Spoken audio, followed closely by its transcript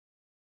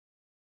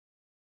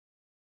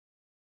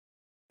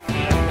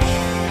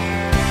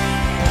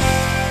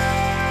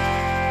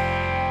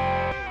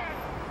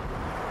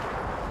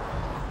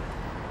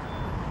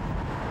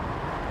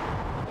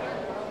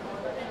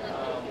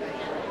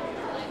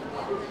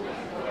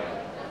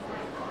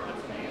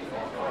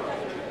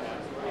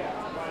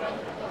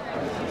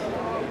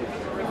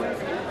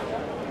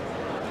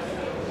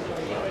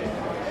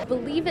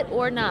believe it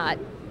or not,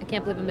 I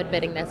can't believe I'm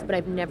admitting this, but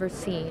I've never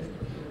seen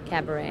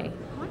Cabaret.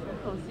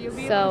 Wonderful. So you'll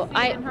be So able to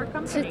see it in her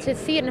company. to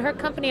see it in her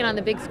company and on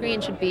the big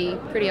screen should be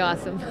pretty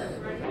awesome.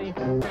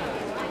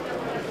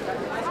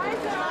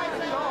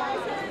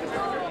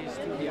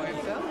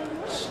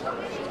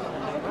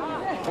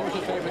 What was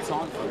your favorite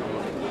song?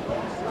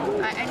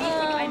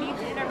 I need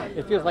to interview.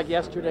 It feels like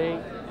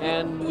yesterday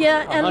and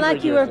Yeah, and 100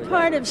 like you were years ago.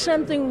 part of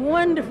something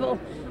wonderful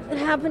that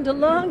happened a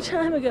long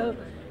time ago.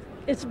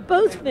 It's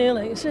both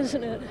feelings,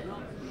 isn't it?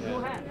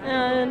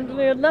 And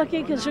we're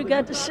lucky because we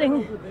got to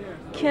sing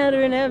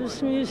Cantor and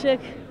Ev's music.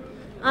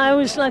 I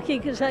was lucky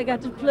because I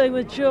got to play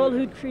with Joel,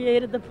 who'd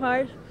created the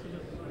part.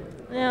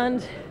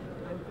 And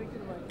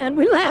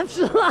we laughed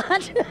a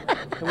lot.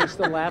 And we're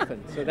still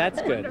laughing, so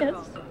that's good. Yes.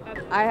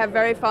 I have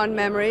very fond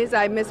memories.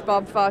 I miss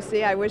Bob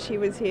Fosse. I wish he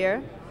was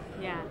here.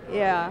 Yeah.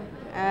 Yeah,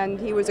 and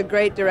he was a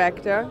great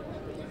director.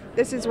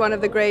 This is one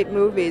of the great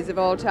movies of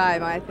all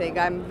time, I think.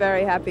 I'm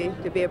very happy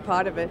to be a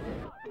part of it.